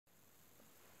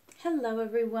Hello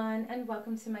everyone and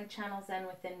welcome to my channel Zen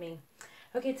Within Me.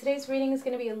 Okay, today's reading is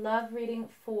going to be a love reading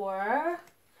for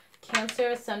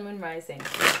Cancer, Sun, Moon, Rising.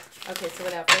 Okay, so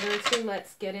without further ado,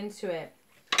 let's get into it.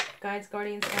 Guides,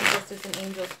 guardians, ancestors, and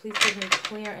angels, please give me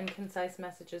clear and concise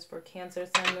messages for Cancer,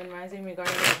 Sun, Moon, Rising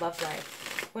regarding their love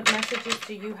life. What messages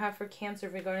do you have for Cancer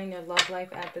regarding their love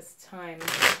life at this time?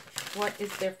 What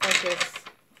is their focus?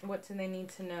 What do they need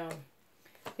to know?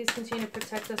 Please continue to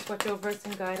protect us, watch over us,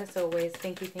 and guide us always.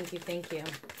 Thank you, thank you, thank you.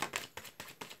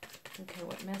 Okay,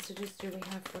 what messages do we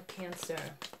have for Cancer?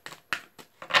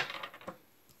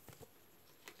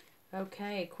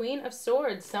 Okay, Queen of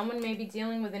Swords. Someone may be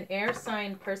dealing with an air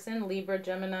sign person, Libra,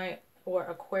 Gemini, or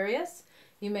Aquarius.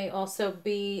 You may also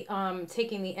be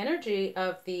taking the energy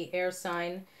of the air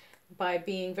sign by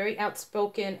being very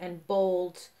outspoken and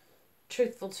bold,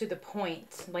 truthful to the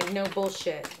point, like no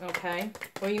bullshit, okay?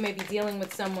 Or you may be dealing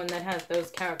with someone that has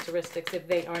those characteristics if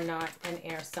they are not an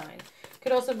air sign.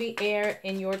 Could also be air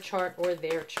in your chart or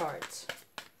their chart.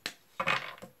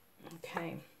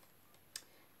 Okay.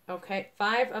 Okay,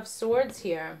 Five of Swords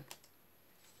here.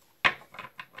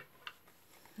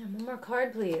 And one more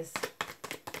card, please.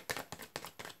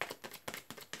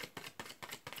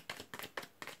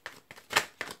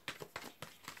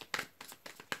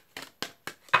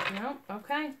 No,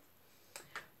 okay.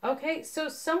 Okay, so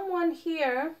someone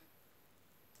here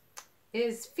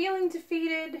is feeling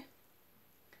defeated,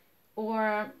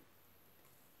 or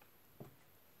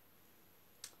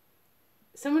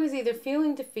someone is either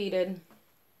feeling defeated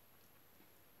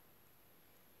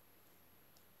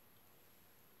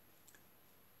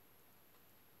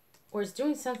or is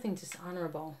doing something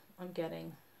dishonorable. I'm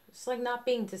getting it's like not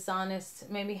being dishonest,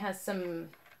 maybe has some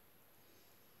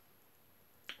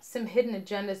hidden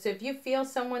agenda. So if you feel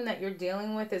someone that you're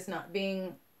dealing with is not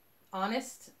being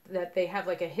honest, that they have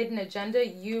like a hidden agenda,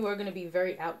 you are going to be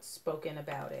very outspoken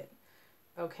about it,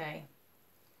 okay?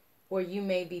 Or you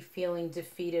may be feeling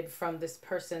defeated from this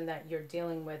person that you're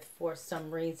dealing with for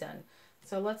some reason.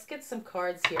 So let's get some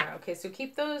cards here. Okay, so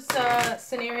keep those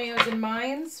scenarios in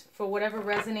mind for whatever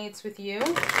resonates with you.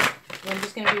 I'm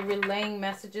just going to be relaying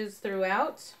messages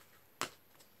throughout.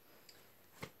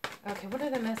 Okay, what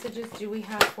other messages do we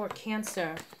have for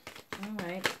Cancer? All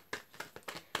right.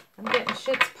 I'm getting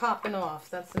shit's popping off.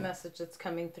 That's the message that's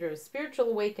coming through. Spiritual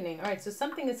awakening. All right, so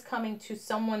something is coming to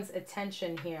someone's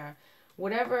attention here.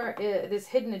 Whatever this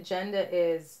hidden agenda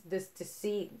is, this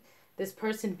deceit, this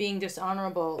person being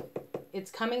dishonorable, it's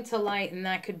coming to light, and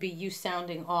that could be you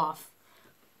sounding off.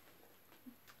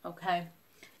 Okay.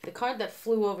 The card that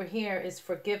flew over here is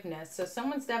forgiveness. So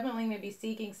someone's definitely going to be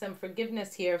seeking some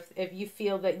forgiveness here if you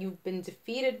feel that you've been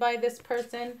defeated by this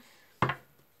person.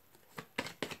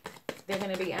 They're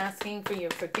going to be asking for your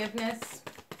forgiveness.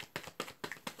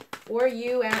 Or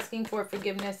you asking for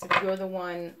forgiveness if you're the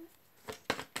one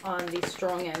on the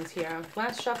strong ends here.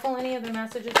 Last shuffle, any other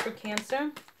messages for Cancer?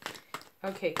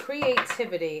 Okay,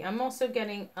 creativity. I'm also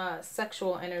getting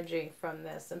sexual energy from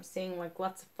this. I'm seeing like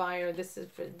lots of fire. This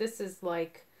is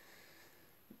like,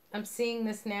 I'm seeing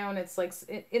this now and it's like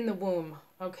in the womb,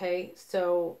 okay?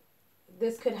 So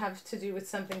this could have to do with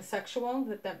something sexual,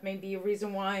 that may be a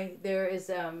reason why there is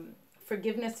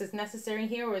forgiveness is necessary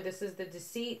here, or this is the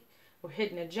deceit or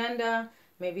hidden agenda.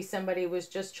 Maybe somebody was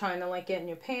just trying to like get in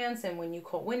your pants, and when you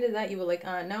caught wind of that, you were like,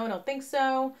 no, I don't think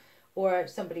so. Or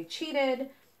somebody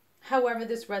cheated. However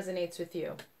this resonates with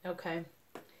you, okay?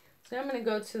 So I'm going to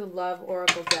go to the Love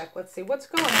Oracle deck. Let's see what's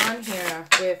going on here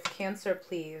with Cancer,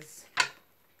 please.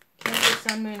 Cancer,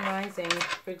 Sun, Moon, Rising,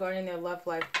 regarding their love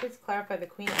life. Please clarify the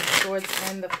Queen of Swords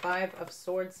and the Five of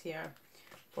Swords here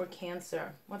for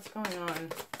Cancer. What's going on?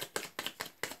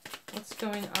 What's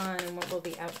going on and what will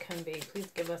the outcome be? Please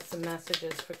give us some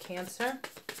messages for Cancer.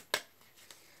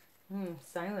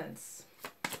 Silence.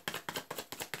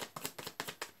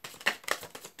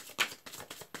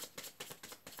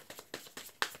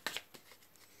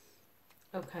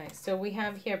 Okay, so we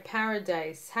have here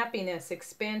paradise, happiness,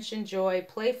 expansion, joy,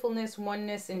 playfulness,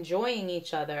 oneness, enjoying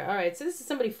each other. All right, so this is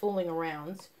somebody fooling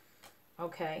around.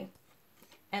 Okay.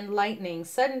 And lightning,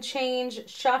 sudden change,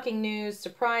 shocking news,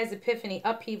 surprise, epiphany,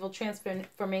 upheaval,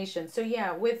 transformation. So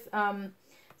yeah, with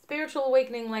spiritual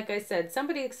awakening, like I said,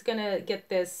 somebody's going to get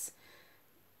this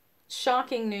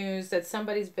shocking news that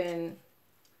somebody's been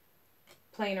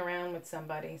playing around with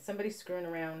somebody. Somebody's screwing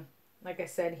around. Like I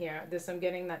said here, I'm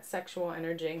getting that sexual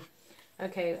energy.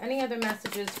 Okay, any other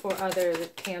messages for other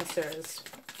Cancers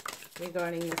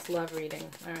regarding this love reading?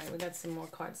 All right, we got some more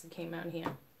cards that came out here.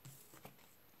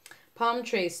 Palm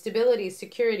tree, stability,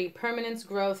 security, permanence,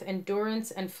 growth, endurance,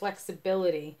 and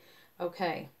flexibility.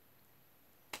 Okay.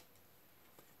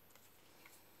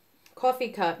 Coffee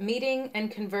cup, meeting and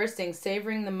conversing,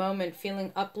 savoring the moment,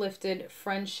 feeling uplifted,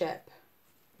 friendship.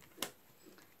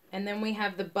 And then we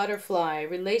have the butterfly,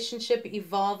 relationship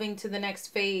evolving to the next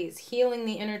phase, healing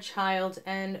the inner child,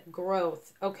 and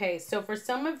growth. Okay, so for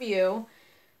some of you,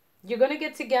 you're going to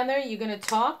get together, you're going to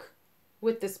talk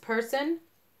with this person,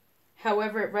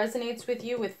 however it resonates with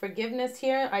you, with forgiveness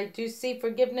here. I do see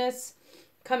forgiveness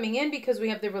coming in because we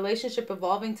have the relationship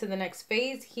evolving to the next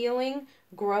phase, healing,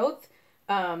 growth.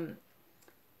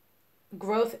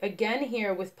 Growth again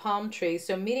here with palm tree.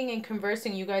 So meeting and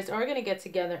conversing, you guys are going to get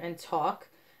together and talk.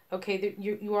 Okay,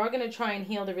 you are going to try and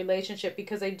heal the relationship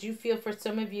because I do feel for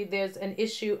some of you there's an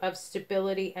issue of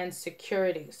stability and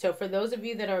security. So for those of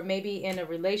you that are maybe in a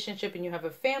relationship and you have a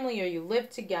family or you live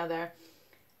together,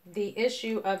 the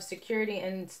issue of security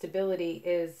and stability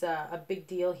is a big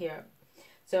deal here.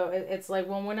 So it's like,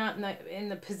 when we're not in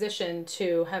the position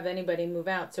to have anybody move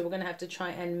out, so we're going to have to try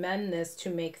and mend this to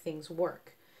make things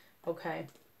work. Okay.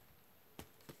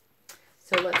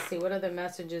 So let's see, what other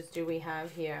messages do we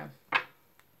have here?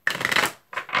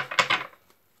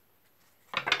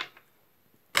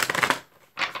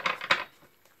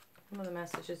 What other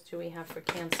messages do we have for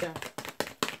Cancer?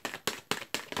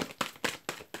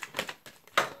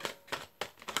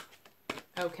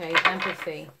 Okay,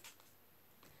 empathy.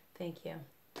 Thank you.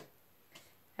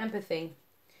 Empathy.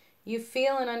 You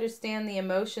feel and understand the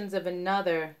emotions of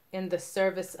another in the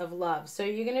service of love. So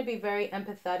you're going to be very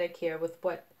empathetic here with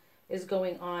what is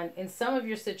going on in some of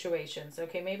your situations.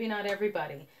 Okay, maybe not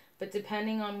everybody, but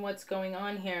depending on what's going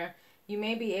on here, you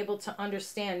may be able to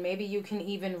understand. Maybe you can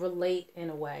even relate in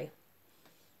a way.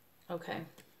 Okay.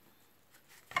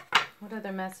 What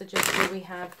other messages do we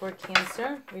have for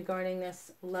Cancer regarding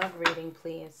this love reading,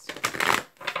 please?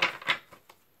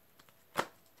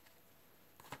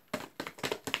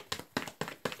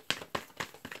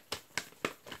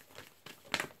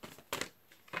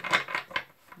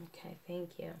 Okay,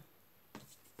 thank you.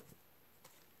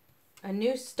 A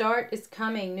new start is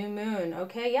coming, new moon.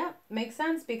 Okay, yeah, makes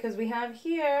sense because we have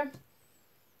here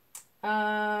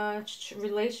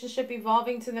relationship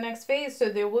evolving to the next phase. So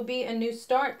there will be a new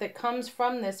start that comes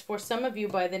from this for some of you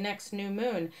by the next new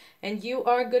moon. And you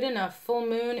are good enough. Full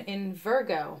moon in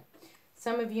Virgo.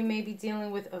 Some of you may be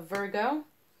dealing with a Virgo.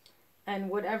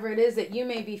 And whatever it is that you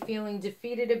may be feeling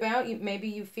defeated about, maybe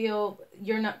you feel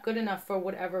you're not good enough for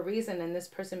whatever reason. And this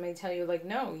person may tell you like,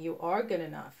 no, you are good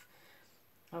enough.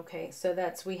 Okay, so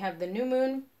we have the new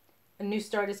moon. A new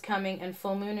start is coming, and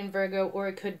full moon in Virgo, or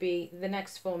it could be the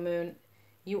next full moon.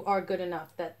 You are good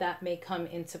enough that may come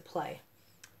into play.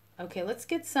 Okay, let's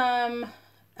get some...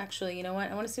 Actually, you know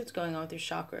what? I want to see what's going on with your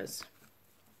chakras.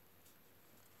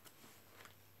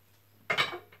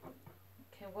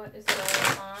 Okay, what is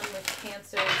going on with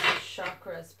Cancer's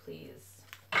chakras, please?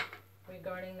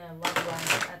 Regarding their loved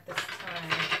ones at this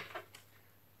time.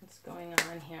 What's going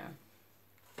on here?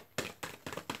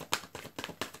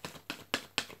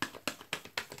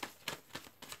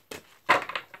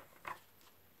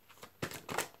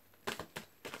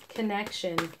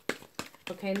 Connection.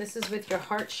 Okay, and this is with your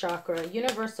heart chakra.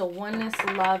 Universal oneness,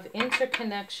 love,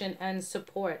 interconnection, and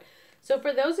support. So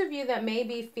for those of you that may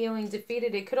be feeling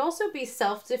defeated, it could also be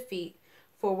self-defeat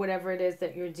for whatever it is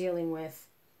that you're dealing with.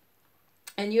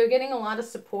 And you're getting a lot of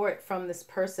support from this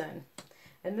person.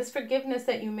 And this forgiveness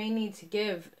that you may need to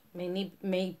give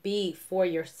may be for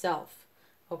yourself.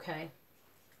 Okay?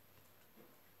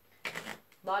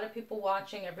 A lot of people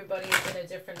watching. Everybody's in a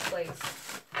different place.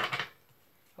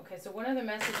 Okay, so what other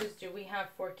messages do we have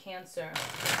for Cancer?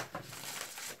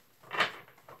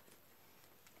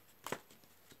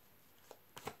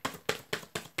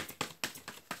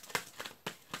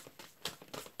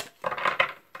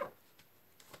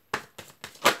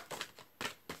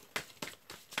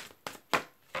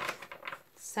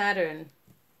 Saturn.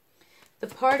 The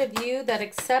part of you that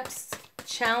accepts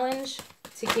challenge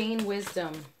to gain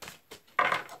wisdom.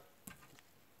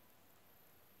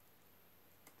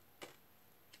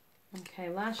 Okay,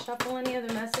 last shuffle. Any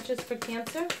other messages for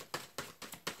Cancer?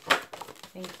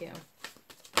 Thank you.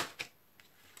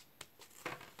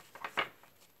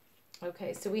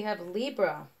 Okay, so we have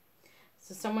Libra.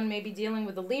 So someone may be dealing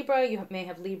with a Libra. You may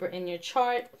have Libra in your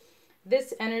chart.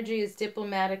 This energy is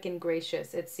diplomatic and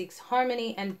gracious. It seeks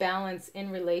harmony and balance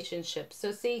in relationships.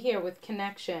 So see here with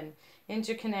connection,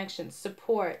 interconnection,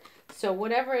 support. So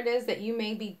whatever it is that you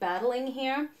may be battling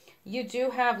here, you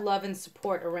do have love and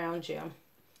support around you.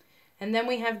 And then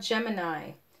we have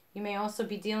Gemini. You may also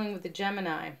be dealing with the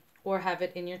Gemini or have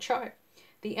it in your chart.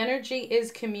 The energy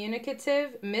is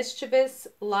communicative, mischievous,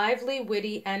 lively,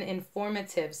 witty, and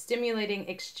informative. Stimulating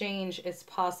exchange is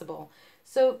possible.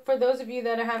 So for those of you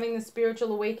that are having the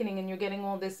spiritual awakening and you're getting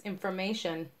all this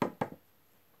information,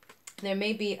 there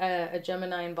may be a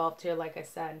Gemini involved here, like I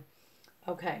said.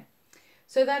 Okay.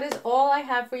 So that is all I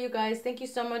have for you guys. Thank you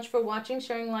so much for watching,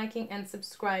 sharing, liking, and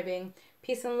subscribing.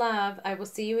 Peace and love. I will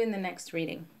see you in the next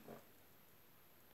reading.